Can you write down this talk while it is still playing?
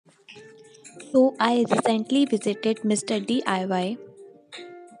So I recently visited Mr.D.I.Y.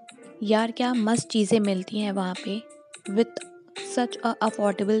 यार क्या मस्त चीज़ें मिलती हैं वहाँ पे with such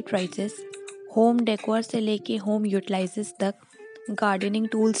affordable prices. Home decor से लेके होम यूटिलाइजेस तक गार्डनिंग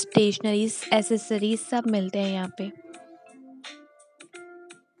टूल्स स्टेशनरीज एसेसरीज सब मिलते हैं यहाँ पे।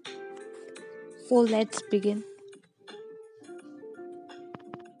 So let's begin.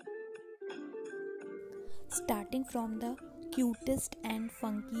 Starting from the cutest and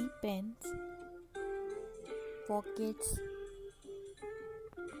funky pens for kids,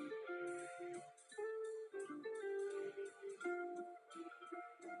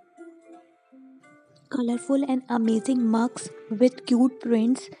 colorful and amazing mugs with cute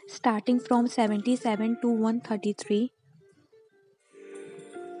prints starting from 77 to 133,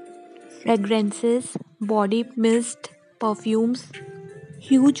 fragrances, body mist, perfumes,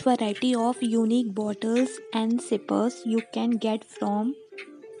 huge variety of unique bottles and sippers you can get from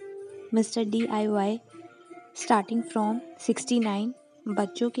Mr. DIY starting from 69।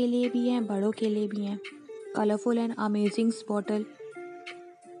 बच्चों के लिए भी हैं, बड़ों के लिए भी हैं। Colourful and amazing bottle,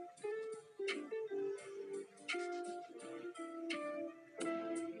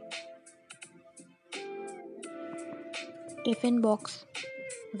 tiffin box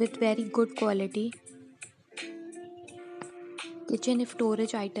with very good quality, kitchen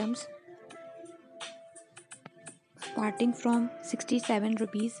storage items starting from 67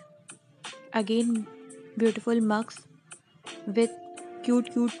 rupees, again beautiful mugs with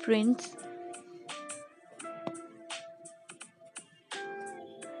cute prints.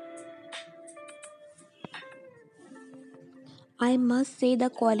 I must say the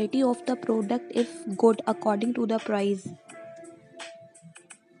quality of the product is good according to the price.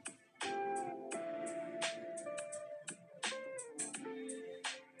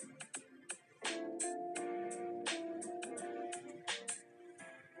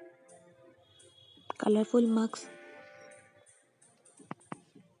 Colorful mugs,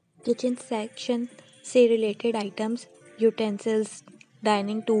 kitchen section से related items, utensils,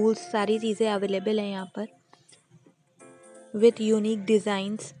 dining tools, सारी चीज़ें available हैं यहाँ पर with unique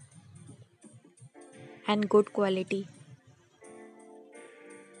designs and good quality.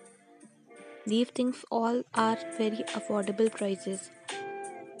 These things all are very affordable prices.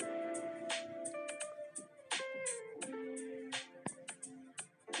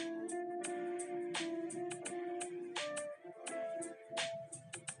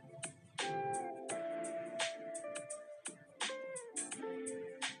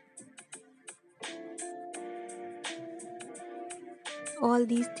 All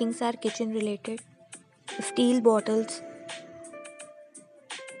these things are kitchen related. Steel bottles,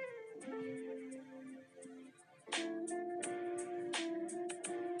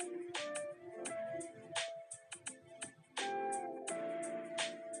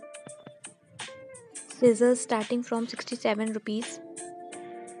 scissors starting from 67 rupees,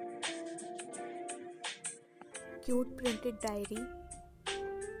 cute printed diary,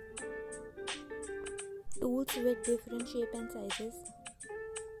 tools with different shape and sizes,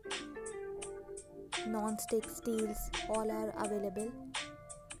 non-stick steels, all are available.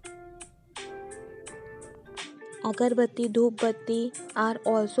 Agarbatti, धूप बत्ती are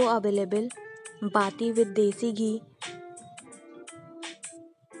also available. Bati with desi ghee,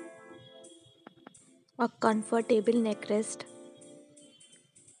 a comfortable neckrest,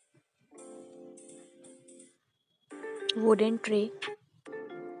 wooden tray,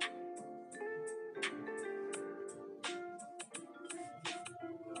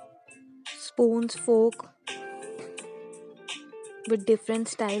 spoons, fork with different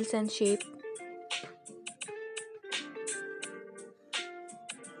styles and shape,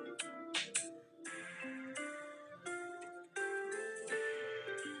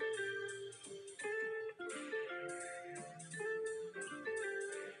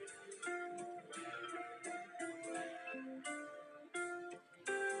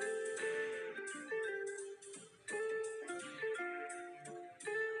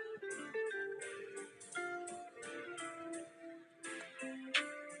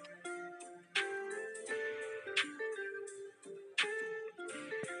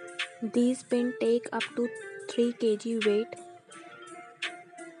 these pin take up to 3 kg weight.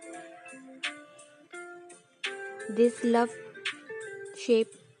 This love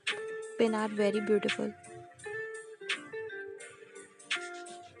shape pin are very beautiful.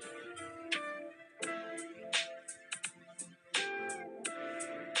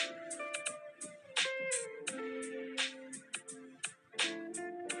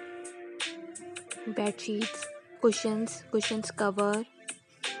 Bed sheets, cushions cover,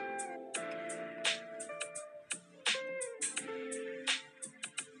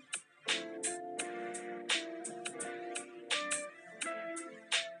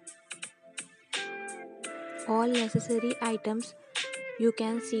 All necessary items you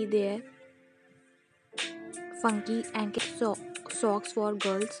can see there. Funky ankle socks for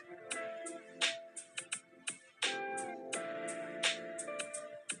girls.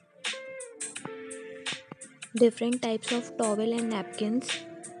 Different types of towel and napkins.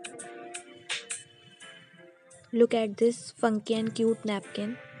 Look at this funky and cute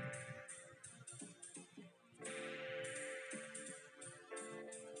napkin.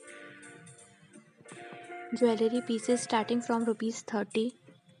 Jewelry pieces starting from ₹30.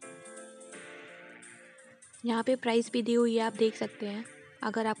 यहाँ पे price भी दी हुई है, आप देख सकते हैं.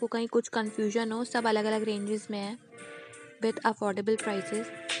 अगर आपको कहीं कुछ कन्फ्यूजन हो, सब अलग अलग रेंजेस में है with affordable prices.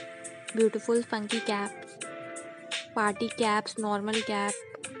 Beautiful funky caps, party caps, normal cap,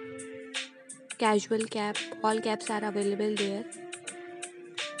 casual cap, all caps are available there.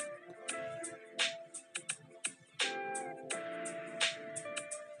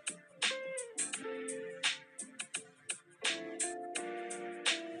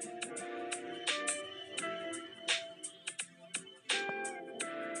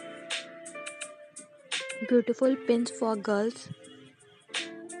 Beautiful pins for girls.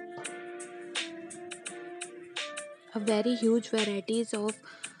 A very huge varieties of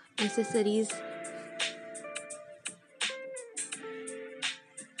accessories.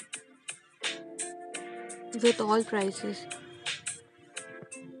 With all prices.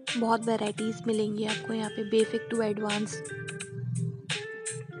 बहुत varieties मिलेंगी आपको यहाँ पे basic to advance.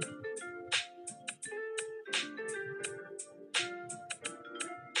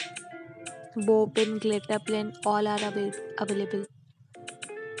 Bow pin, glitter pin, all are available.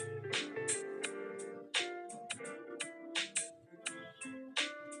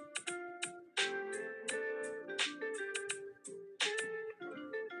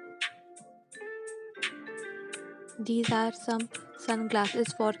 These are some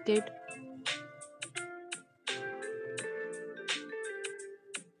sunglasses for kid.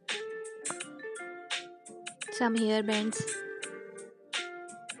 Some hair bands,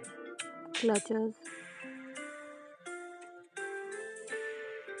 clutches,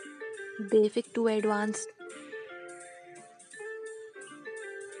 basic to advanced,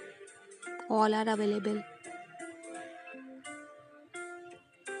 all are available.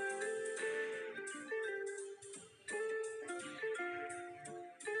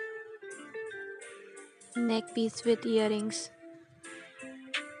 Neck piece with earrings.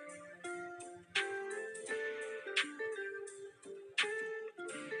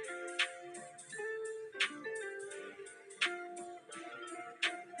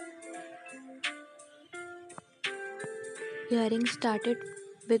 Earrings started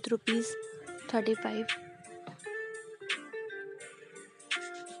with ₹35.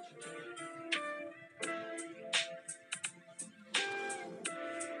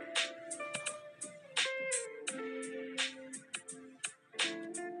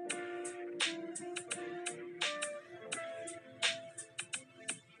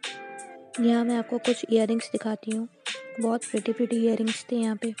 यहाँ मैं आपको कुछ earrings दिखाती हूँ. बहुत pretty earrings थे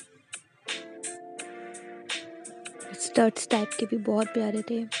यहाँ पे. स्टड्स टाइप के भी बहुत प्यारे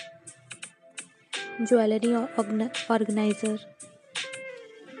थे. Jewellery organiser.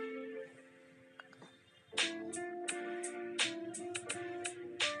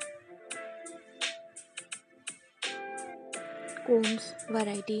 Combs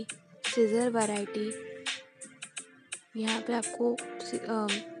variety, scissor variety. यहाँ पे आपको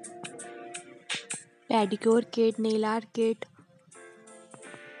pedicure kit, nail art kit,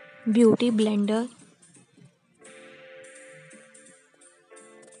 beauty blender,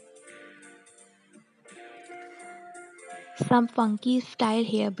 some funky style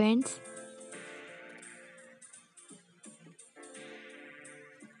hair bands,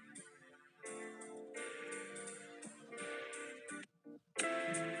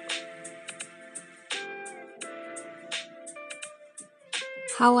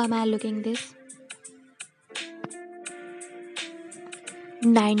 how am I looking this?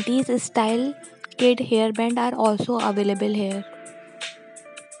 90s style kid hairband are also available here.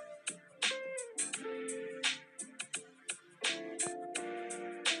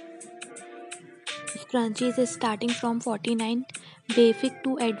 Scrunchies is starting from 49. Basic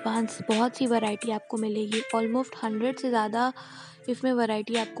to advance बहुत सी variety आपको मिलेगी. Almost 100 से ज़्यादा इसमें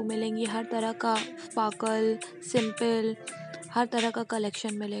variety आपको मिलेंगी. हर तरह का स्पार्कल, सिंपल, हर तरह का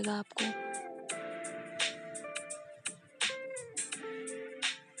कलेक्शन मिलेगा आपको.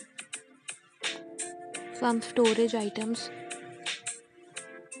 सम storage items.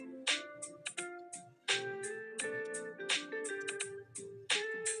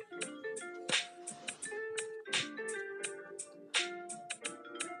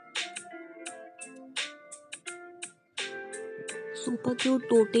 Super cute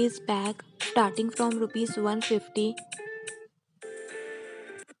tortoise bag starting from rupees 150.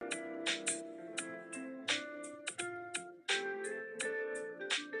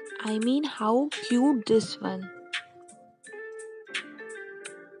 I mean, how cute this one.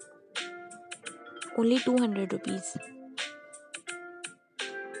 Only 200 rupees.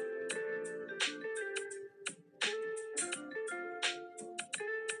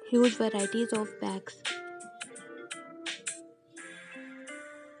 Huge varieties of bags.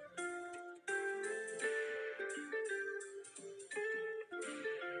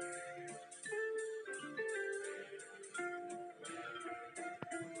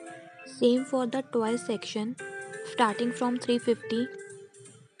 Same for the toy section starting from 350.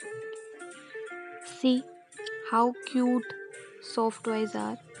 See how cute soft toys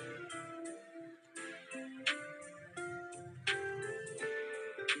are.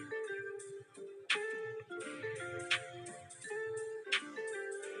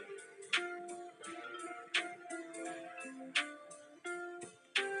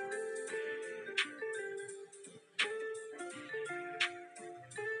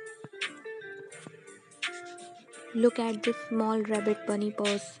 Look at this small rabbit bunny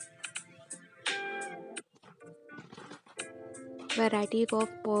purse. Variety of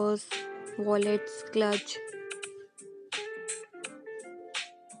purse, wallets, clutch.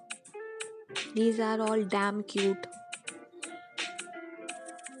 These are all damn cute.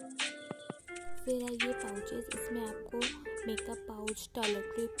 फिर है ये pouches, इसमें आपको makeup pouch,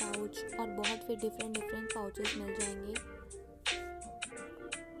 toiletry pouch और बहुत फिर different different pouches मिल जाएंगे.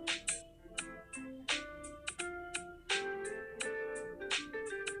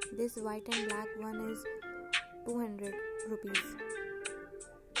 This white and black one is 200 rupees.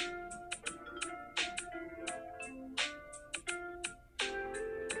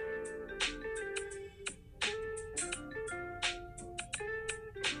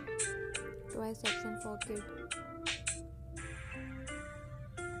 Toy section for kids.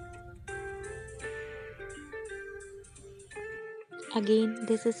 Again,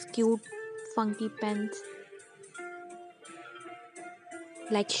 this is cute, funky pens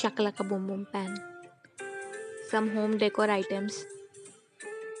like Shakalaka Boom Boom pen. Some home decor items.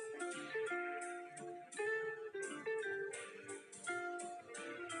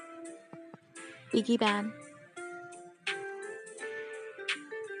 Piggy bank.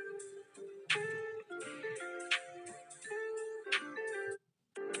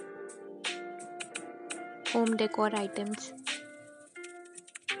 Home decor items.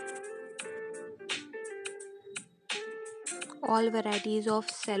 All varieties of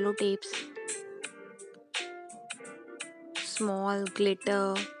cello tapes. Small,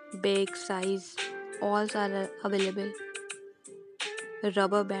 glitter, big size. All are available.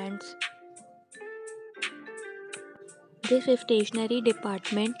 Rubber bands. This stationery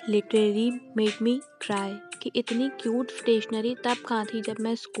department literally made me cry कि इतनी cute stationery तब कहाँ थी जब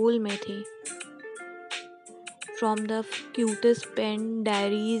मैं school में थी. From the cutest pen,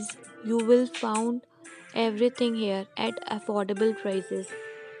 diaries, you will find everything here at affordable prices.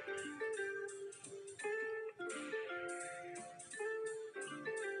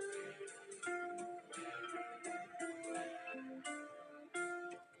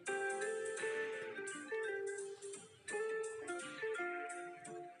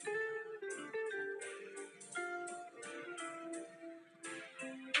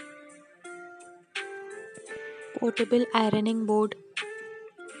 Portable ironing board.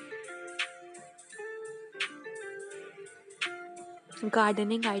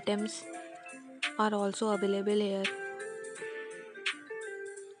 Gardening items are also available here.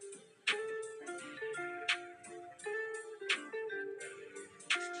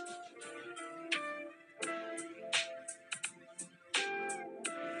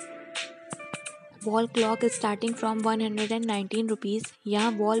 Wall clock starting from 119 rupees.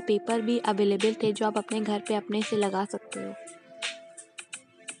 यहाँ वॉल पेपर भी available थे जो आप अपने घर पे अपने से लगा सकते हो.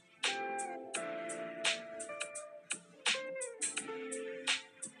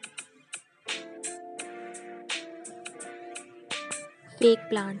 Fake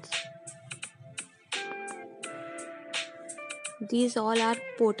plants. These all are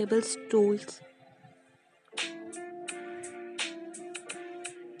portable stools.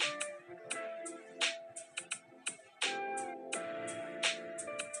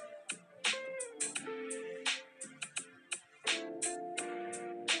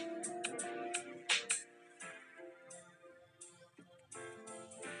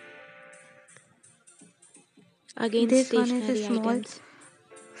 Again, this one is a small items.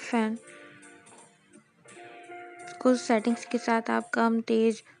 Fan. कुछ सेटिंग्स के साथ आप कम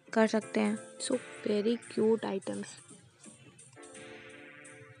तेज कर सकते हैं. So very cute items.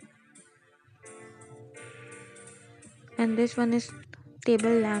 And this one is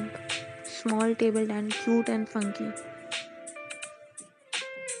table lamp, small table lamp, cute and funky.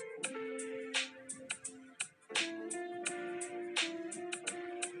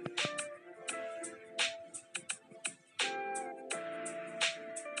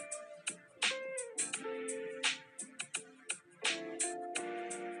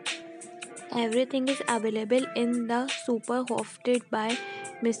 Everything is available in the super hosted by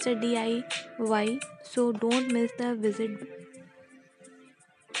Mr. D.I.Y. So don't miss the visit.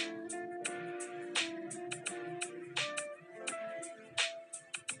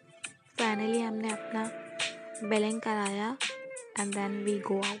 Finally हमने अपना billing कराया and then we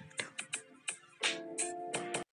go out.